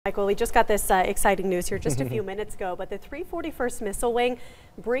Michael, we just got this exciting news here just a few minutes ago, but the 341st Missile Wing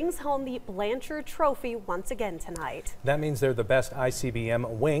brings home the Blanchard Trophy once again tonight. That means they're the best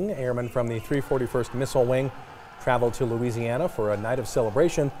ICBM wing. Airmen from the 341st Missile Wing traveled to Louisiana for a night of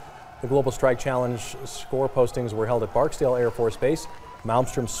celebration. The Global Strike Challenge score postings were held at Barksdale Air Force Base.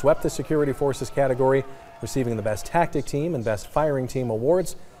 Malmstrom swept the Security Forces category, receiving the Best Tactic Team and Best Firing Team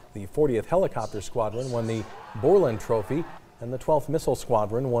awards. The 40th Helicopter Squadron won the Borland Trophy, and the 12th Missile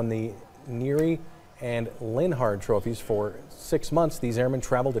Squadron won the Neary and Linhard trophies. For 6 months, these airmen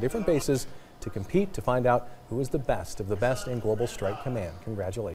traveled to different bases to compete to find out who is the best of the best in Global Strike Command. Congratulations.